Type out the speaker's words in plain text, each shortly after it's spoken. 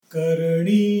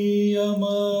करणीयमथ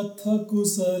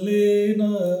कुशलेन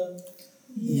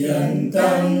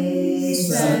यन्तं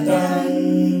सतं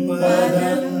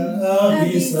पदम्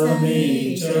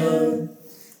अभिसमेच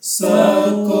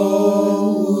सको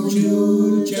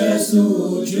ऊजुच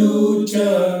सुजुच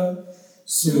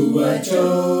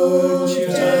सुवचोच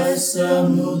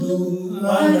समुदु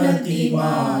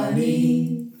अनतिमानि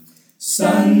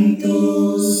सन्तु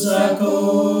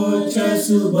सकोच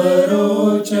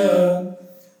सुबरोच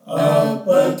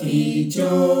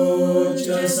अपकीचोच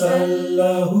सल्लहुकूति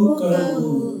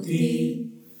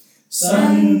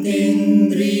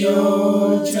सन्तीन्द्रियोच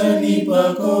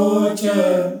निपकोच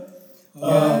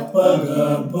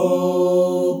अपगभो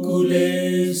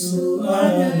कुलेषु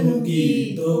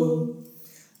अनुगीतो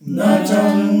न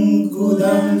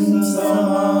चङ्कुदं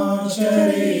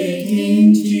समाचरे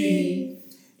किञ्चि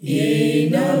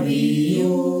येन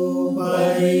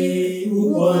वियुपरे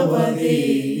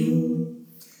उपवदेयु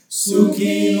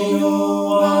सुखिनो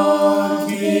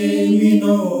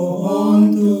वाखेमिनो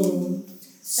होन्तु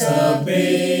सर्वे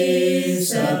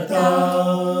सता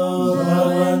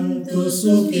भवन्तु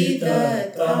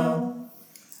सुखितता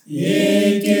ये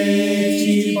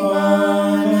केचिपानभूतति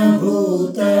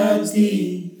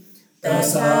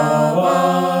तसावा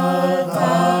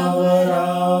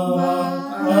थावरावा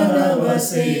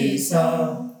अनवशेषा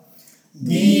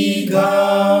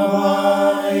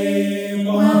दीघावाए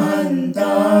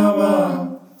महन्तावा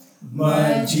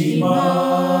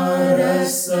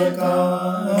मज्जिमारसका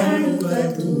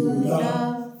अनुकतुला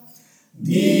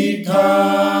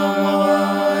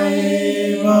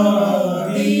दीठावाएव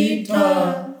दीठा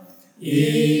ये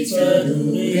च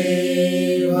दूरे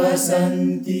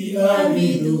वसन्ति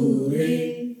अविदूरे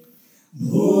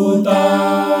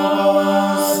भूतावा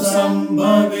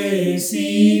सम्भवे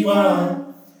शिवा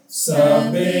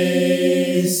सबे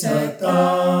सता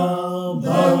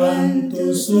भवन्तु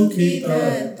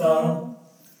सुखितता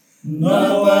न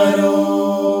परो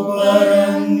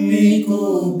परं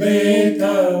निकुबेत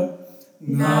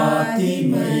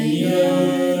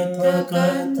नातिमय्यथ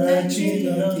कथचित्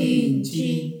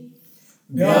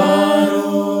किञ्चित्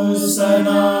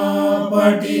व्यारोसना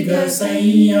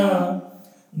पटिगसंज्ञा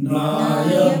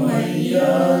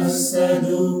नायमय्यस्य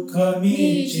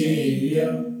दुःखमीचेय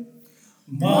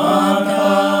माता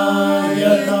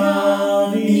यथा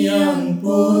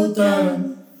नियम्पूतम्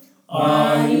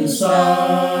आयुषा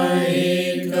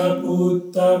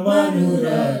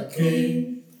एकपुत्रमनुरक्षे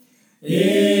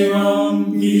एवं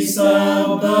हि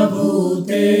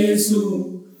सर्वभूतेषु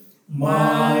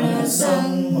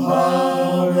मानसंभावै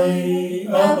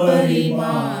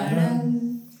अपरिमाणम्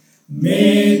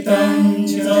मेतं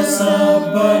च सर्वलोकस्मिन्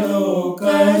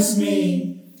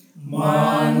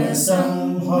मानसंभावै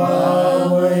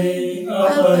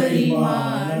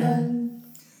अपरिमाणम्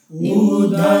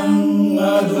ऊर्ध्वं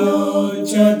अधो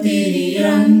च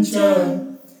तिर्यं च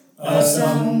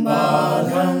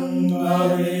असंबाधं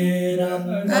अवेरमसपथम्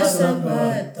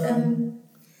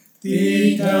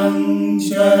तीर्थं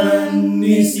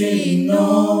शरन्निसिन्नो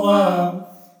वा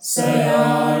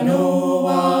शयानो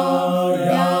वा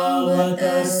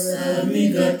यावतस्य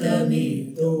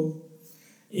विगतमितो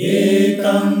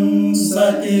एकं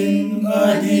सतिम्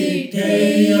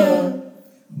अधिष्ठेय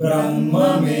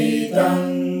ब्रह्ममेतं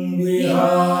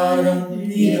विहारमिदमाहु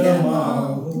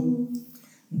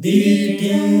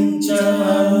दीर्घं च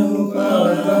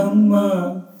अनुकरम्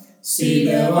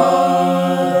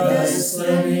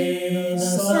शीलवादर्शनेन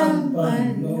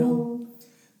सम्पन्नो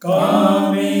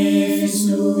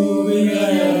कामेषु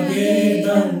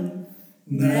विनिर्वेदं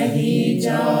न हि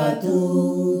जातु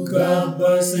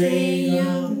गभसेन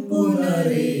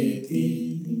पुनरेति।